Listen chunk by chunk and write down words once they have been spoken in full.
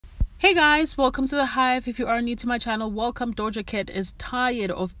Hey guys, welcome to the Hive. If you are new to my channel, welcome. Doja Cat is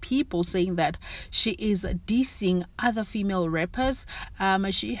tired of people saying that she is dissing other female rappers.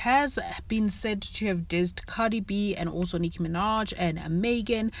 She has been said to have dissed Cardi B and also Nicki Minaj and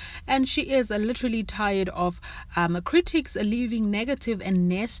Megan, and she is literally tired of critics leaving negative and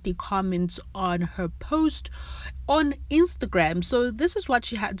nasty comments on her post on Instagram. So this is what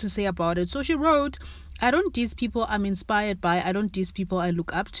she had to say about it. So she wrote, "I don't diss people I'm inspired by. I don't diss people I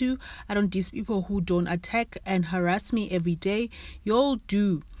look up to. I don't diss people who don't attack and harass me every day. Y'all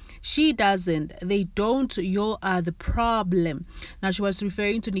do. She doesn't. They don't. Y'all are the problem." Now, she was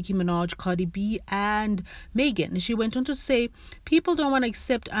referring to Nicki Minaj, Cardi B, and Megan. She went on to say, "People don't want to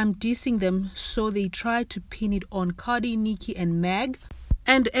accept I'm dissing them, so they try to pin it on Cardi, Nicki, and Meg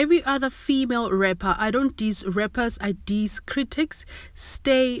and every other female rapper. I don't diss rappers, I diss critics.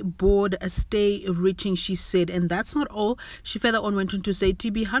 Stay bored, stay reaching," she said. And that's not all. She further on went on to say, "To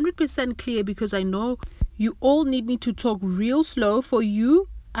be 100% clear, because I know you all need me to talk real slow for you,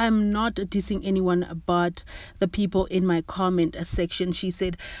 I'm not dissing anyone but the people in my comment section," she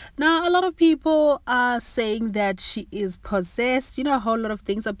said. Now, a lot of people are saying that she is possessed. A whole lot of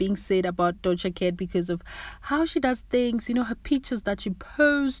things are being said about Doja Cat because of how she does things, her pictures that she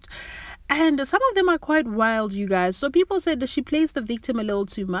posts. And some of them are quite wild, you guys. So people said that she plays the victim a little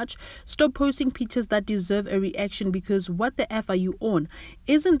too much. Stop posting pictures that deserve a reaction, because what the F are you on?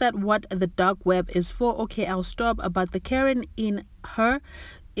 Isn't that what the dark web is for? Okay, I'll stop. But the Karen in her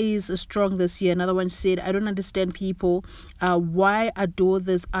is strong this year. Another one said, "I don't understand people why adore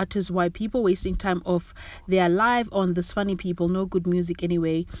this artist, why people wasting time off their life on this funny people, no good music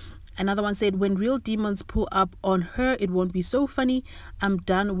anyway." Another one said, "When real demons pull up on her, it won't be so funny. I'm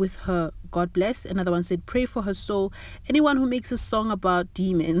done with her. God bless." Another one said, "Pray for her soul. Anyone who makes a song about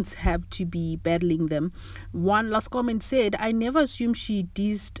demons have to be battling them." One last comment said, "I never assumed she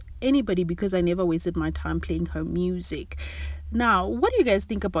dissed anybody because I never wasted my time playing her music." Now, what do you guys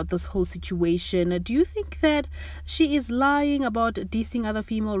think about this whole situation? Do you think that she is lying about dissing other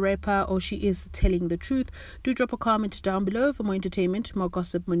female rapper, or she is telling the truth? Do drop a comment down below for more entertainment, more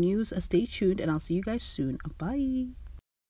gossip, more news. Stay tuned, and I'll see you guys soon. Bye.